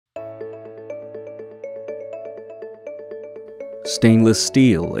Stainless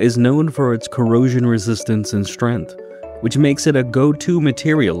steel is known for its corrosion resistance and strength, which makes it a go-to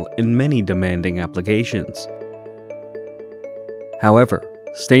material in many demanding applications. However,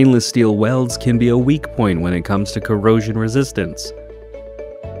 stainless steel welds can be a weak point when it comes to corrosion resistance.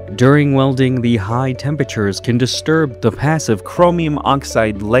 During welding, the high temperatures can disturb the passive chromium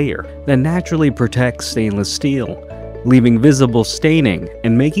oxide layer that naturally protects stainless steel, leaving visible staining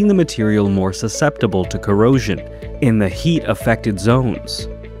and making the material more susceptible to corrosion in the heat-affected zones,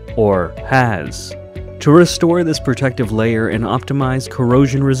 or HAZs. To restore this protective layer and optimize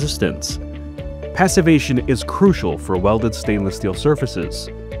corrosion resistance, passivation is crucial for welded stainless steel surfaces.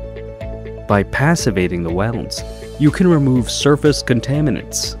 By passivating the welds, you can remove surface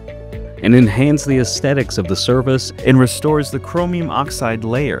contaminants and enhance the aesthetics of the surface and restores the chromium oxide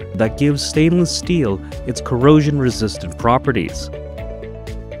layer that gives stainless steel its corrosion-resistant properties.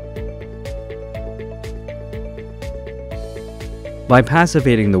 By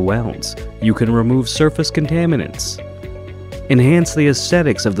passivating the welds, you can remove surface contaminants, enhance the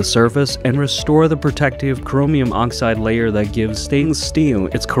aesthetics of the surface, and restore the protective chromium oxide layer that gives stainless steel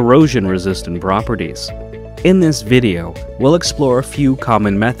its corrosion-resistant properties. In this video, we'll explore a few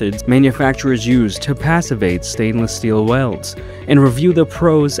common methods manufacturers use to passivate stainless steel welds and review the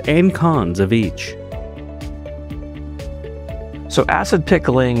pros and cons of each. So acid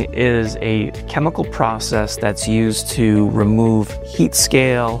pickling is a chemical process that's used to remove heat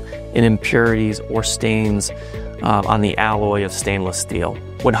scale and impurities or stains on the alloy of stainless steel.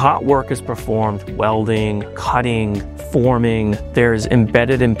 When hot work is performed, welding, cutting, forming, there's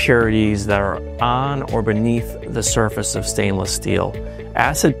embedded impurities that are on or beneath the surface of stainless steel.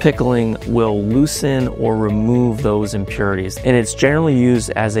 Acid pickling will loosen or remove those impurities, and it's generally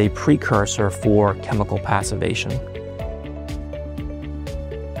used as a precursor for chemical passivation.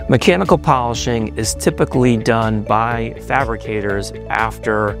 Mechanical polishing is typically done by fabricators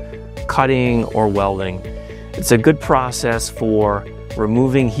after cutting or welding. It's a good process for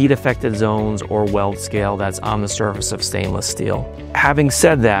removing heat-affected zones or weld scale that's on the surface of stainless steel. Having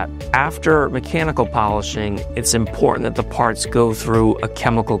said that, after mechanical polishing, it's important that the parts go through a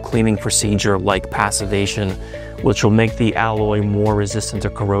chemical cleaning procedure like passivation, which will make the alloy more resistant to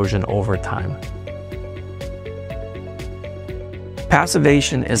corrosion over time.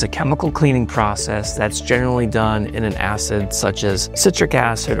 Passivation is a chemical cleaning process that's generally done in an acid such as citric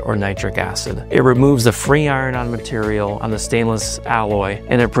acid or nitric acid. It removes the free iron on material on the stainless alloy,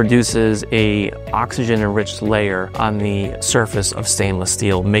 and it produces a oxygen-enriched layer on the surface of stainless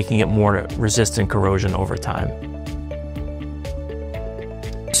steel, making it more resistant corrosion over time.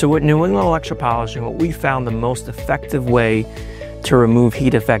 So with New England Electropolishing, what we found the most effective way to remove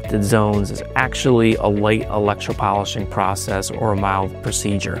heat-affected zones is actually a light electropolishing process or a mild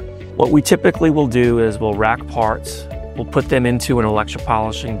procedure. What we typically will do is we'll rack parts, we'll put them into an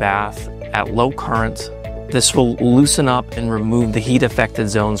electropolishing bath at low current. This will loosen up and remove the heat-affected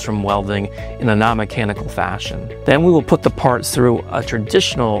zones from welding in a non-mechanical fashion. Then we will put the parts through a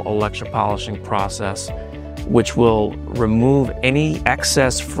traditional electropolishing process, which will remove any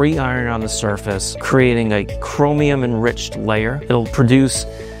excess free iron on the surface, creating a chromium-enriched layer. It'll produce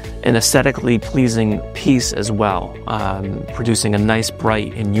an aesthetically pleasing piece as well, producing a nice,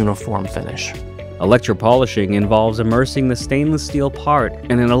 bright, and uniform finish. Electropolishing involves immersing the stainless steel part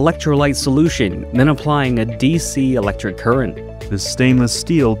in an electrolyte solution, then applying a DC electric current. The stainless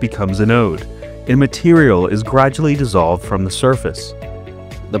steel becomes an anode, and material is gradually dissolved from the surface.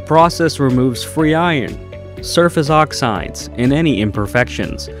 The process removes free iron, surface oxides, and any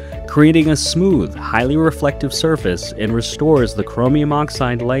imperfections, creating a smooth, highly reflective surface and restores the chromium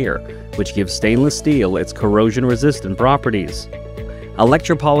oxide layer, which gives stainless steel its corrosion-resistant properties.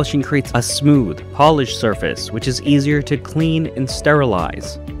 Electropolishing creates a smooth, polished surface, which is easier to clean and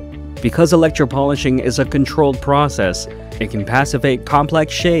sterilize. Because electropolishing is a controlled process, it can passivate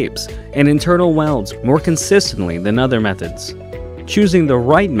complex shapes and internal welds more consistently than other methods. Choosing the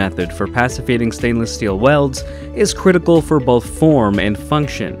right method for passivating stainless steel welds is critical for both form and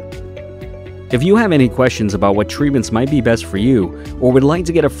function. If you have any questions about what treatments might be best for you, or would like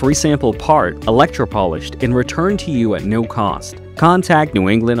to get a free sample part electropolished and returned to you at no cost, contact New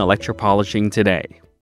England Electropolishing today.